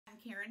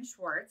Karen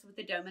Schwartz with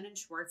the Domin and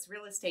Schwartz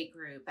Real Estate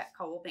Group at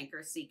Coldwell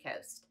Banker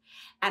Seacoast.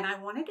 And I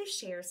wanted to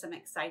share some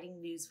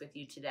exciting news with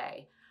you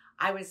today.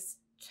 I was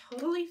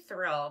totally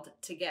thrilled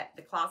to get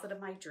the closet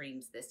of my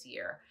dreams this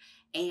year.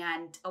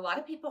 And a lot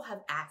of people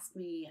have asked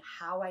me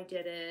how I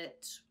did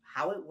it,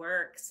 how it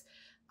works,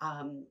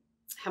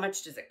 how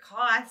much does it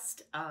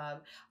cost?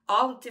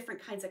 All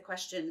different kinds of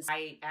questions.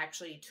 I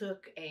actually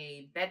took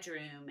a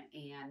bedroom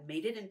and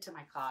made it into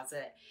my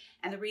closet.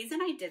 And the reason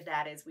I did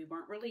that is we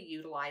weren't really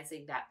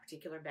utilizing that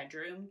particular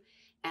bedroom,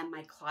 and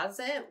my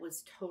closet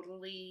was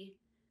totally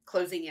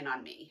closing in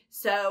on me.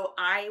 So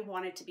I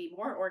wanted to be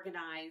more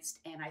organized,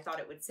 and I thought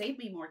it would save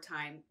me more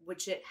time,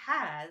 which it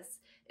has.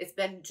 It's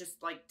been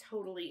just like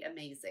totally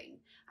amazing.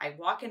 I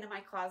walk into my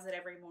closet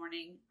every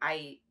morning.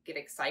 I get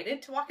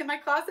excited to walk in my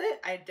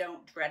closet. I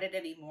don't dread it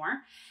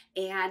anymore.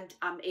 And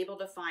I'm able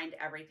to find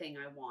everything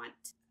I want.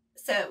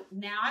 So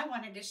now I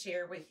wanted to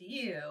share with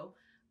you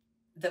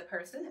the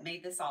person that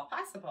made this all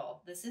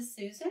possible. This is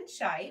Susan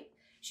Shipe.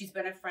 She's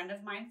been a friend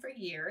of mine for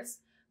years,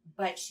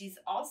 but she's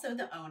also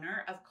the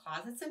owner of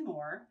Closets and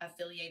More,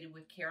 affiliated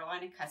with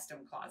Carolina Custom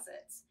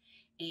Closets.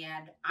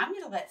 And I'm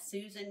going to let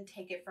Susan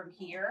take it from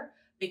here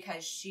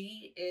because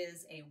she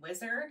is a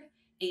wizard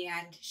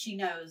and she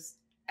knows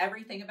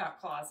everything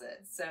about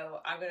closets. So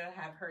I'm going to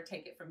have her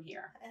take it from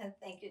here.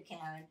 Thank you,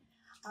 Karen.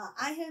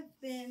 I have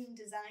been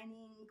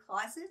designing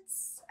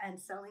closets and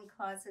selling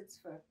closets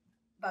for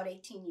about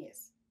 18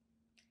 years.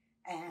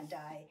 And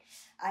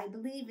I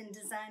believe in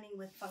designing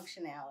with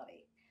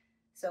functionality.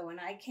 So when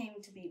I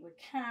came to be with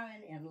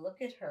Karen and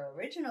look at her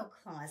original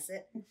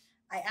closet,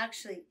 I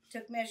actually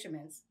took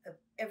measurements of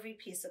every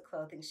piece of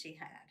clothing she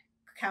had,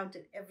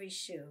 counted every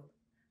shoe,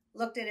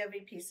 looked at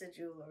every piece of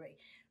jewelry,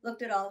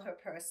 looked at all her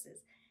purses,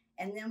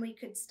 and then we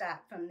could start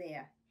from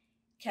there.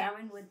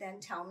 Karen would then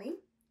tell me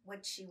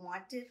what she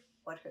wanted,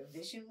 what her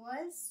vision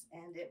was,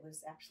 and it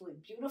was absolutely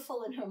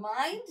beautiful in her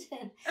mind.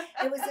 And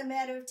it was a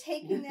matter of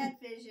taking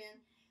that vision,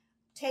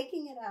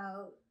 taking it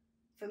out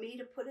for me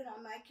to put it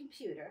on my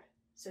computer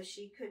so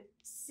she could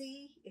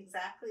see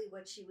exactly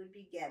what she would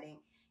be getting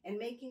and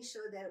making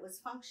sure that it was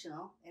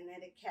functional and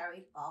that it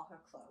carried all her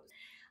clothes.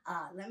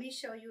 Let me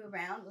show you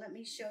around. Let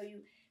me show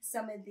you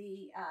some of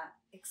the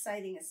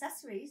exciting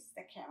accessories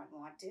that Karen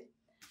wanted.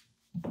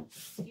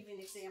 To give you an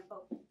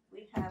example,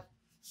 we have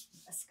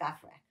a scarf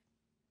rack.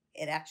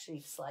 It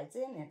actually slides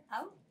in and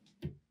out,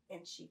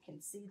 and she can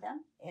see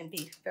them and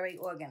be very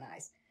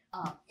organized.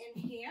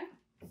 In here,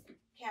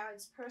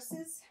 Karen's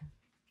purses,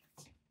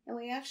 and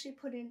we actually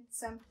put in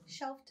some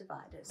shelf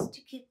dividers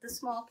to keep the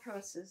small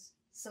purses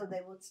so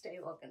they would stay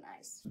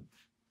organized.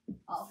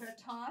 All her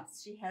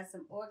tops, she has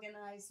them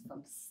organized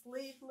from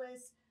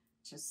sleeveless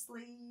to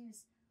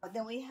sleeves.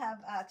 Then we have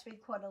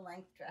 3/4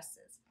 length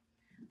dresses.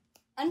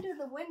 Under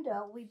the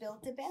window, we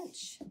built a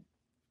bench.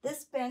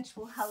 This bench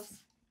will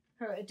house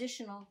her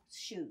additional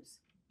shoes,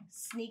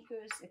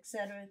 sneakers,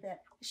 etc.,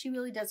 that she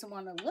really doesn't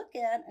want to look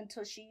at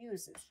until she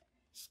uses.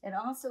 It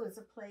also is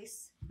a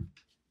place,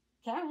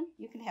 Karen,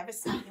 you can have a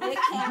seat where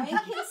Karen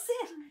can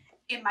sit.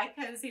 In my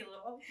cozy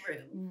little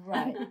room.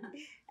 Right.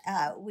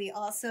 We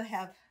also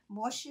have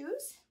more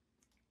shoes,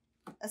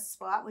 a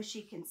spot where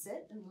she can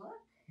sit and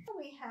look.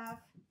 We have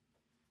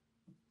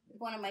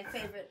one of my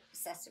favorite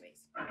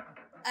accessories.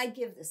 I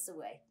give this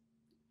away.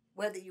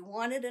 Whether you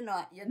want it or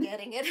not, you're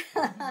getting it.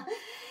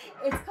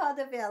 It's called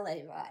a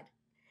valet rod.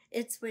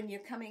 It's when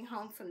you're coming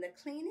home from the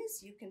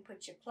cleaners, you can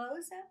put your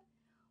clothes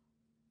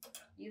up.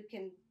 You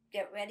can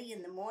get ready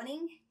in the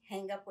morning,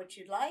 hang up what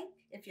you'd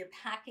like. If you're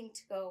packing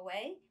to go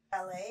away,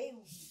 valet,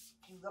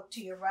 you look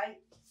to your right,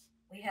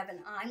 we have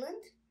an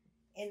island.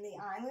 In the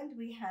island,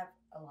 we have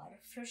a lot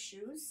of her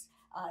shoes.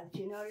 If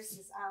you notice,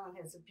 this island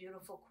has a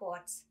beautiful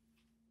quartz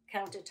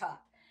countertop.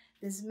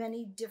 There's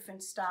many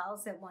different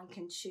styles that one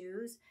can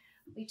choose.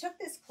 We took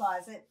this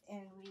closet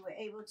and we were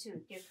able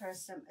to give her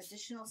some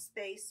additional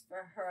space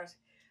for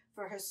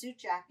her suit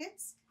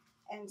jackets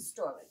and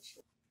storage.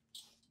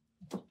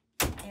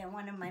 And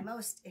one of my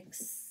most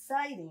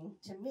exciting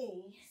to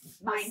me,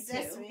 mine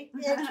accessory,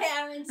 too. and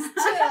Karen's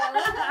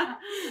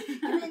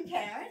too. You and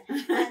Karen.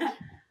 And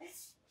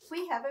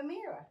we have a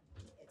mirror.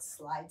 It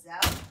slides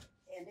out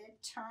and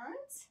it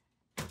turns.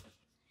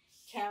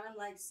 Karen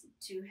likes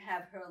to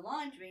have her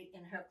laundry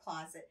in her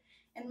closet,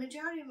 and the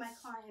majority of my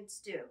clients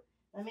do.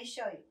 Let me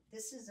show you.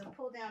 This is a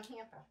pull-down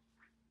hamper.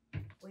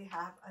 We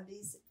have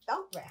these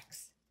belt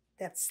racks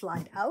that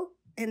slide out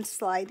and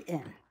slide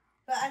in.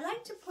 But I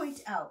like to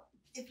point out,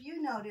 if you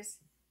notice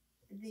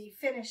the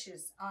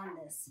finishes on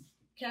this,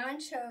 Karen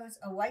chose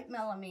a white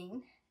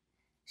melamine.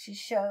 She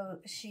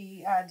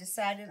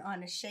decided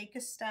on a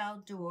shaker-style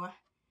door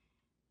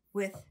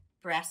with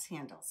brass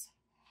handles.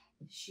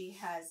 She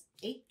has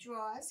 8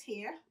 drawers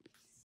here.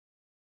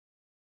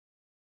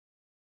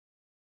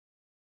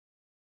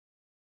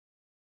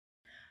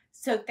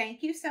 So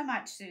thank you so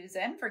much,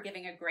 Susan, for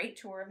giving a great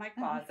tour of my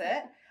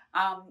closet.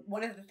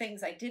 One of the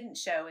things I didn't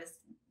show is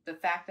the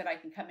fact that I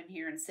can come in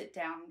here and sit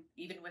down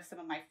even with some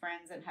of my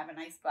friends and have a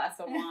nice glass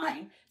of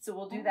wine. So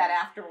we'll do that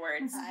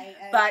afterwards. I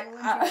But will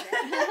enjoy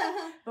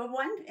that. but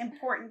one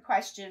important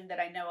question that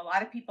I know a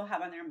lot of people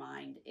have on their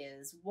mind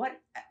is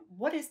what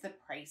is the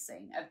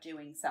pricing of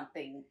doing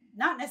something,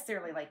 not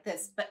necessarily like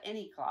this, but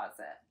any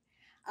closet?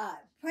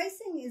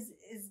 Pricing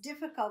is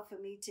difficult for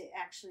me to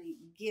actually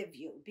give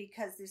you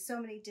because there's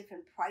so many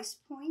different price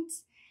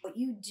points. What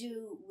you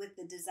do with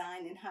the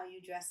design and how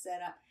you dress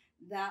that up,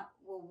 that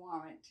will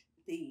warrant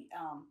the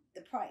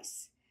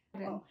price.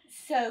 Well,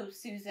 So,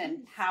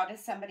 Susan, how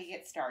does somebody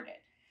get started?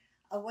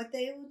 what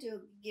they will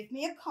do, give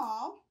me a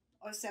call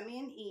or send me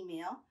an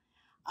email.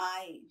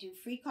 I do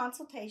free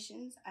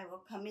consultations. I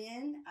will come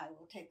in. I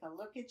will take a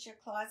look at your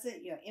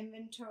closet, your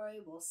inventory.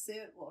 We'll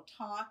sit, we'll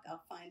talk.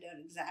 I'll find out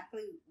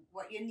exactly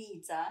what your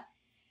needs are.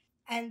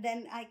 And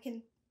then I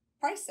can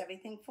price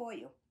everything for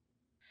you.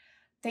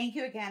 Thank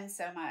you again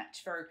so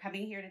much for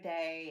coming here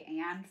today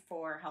and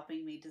for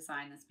helping me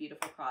design this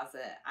beautiful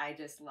closet. I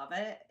just love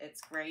it.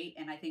 It's great.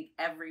 And I think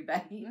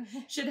everybody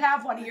should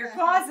have one of your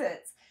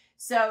closets.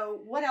 So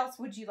what else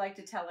would you like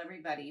to tell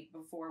everybody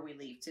before we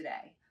leave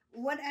today?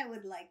 What I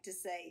would like to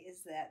say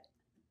is that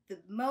the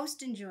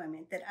most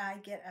enjoyment that I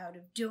get out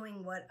of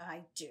doing what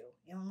I do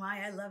and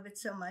why I love it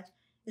so much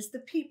is the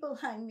people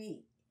I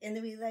meet and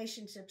the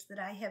relationships that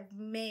I have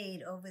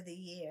made over the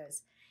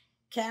years.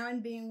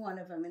 Karen being one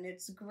of them, and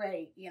it's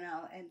great,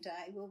 and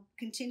I will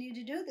continue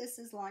to do this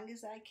as long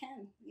as I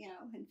can,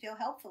 and feel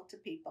helpful to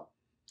people.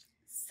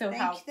 So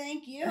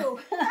thank you.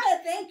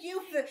 Thank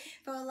you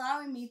for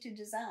allowing me to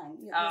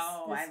design.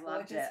 I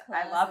loved it.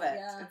 I love it.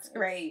 Yeah, it's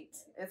great.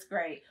 It's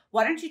great.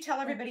 Why don't you tell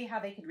everybody how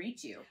they can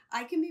reach you?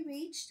 I can be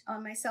reached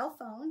on my cell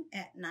phone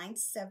at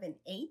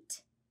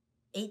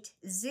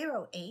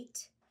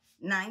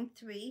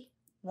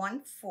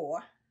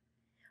 978-808-9314.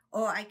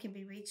 Or I can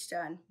be reached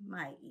on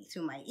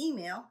through my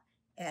email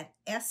at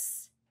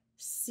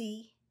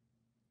schipe.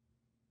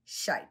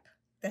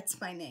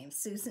 That's my name,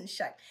 Susan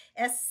Shipe.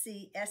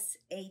 SCSHIPE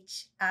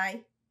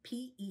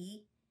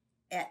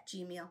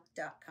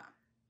 @gmail.com.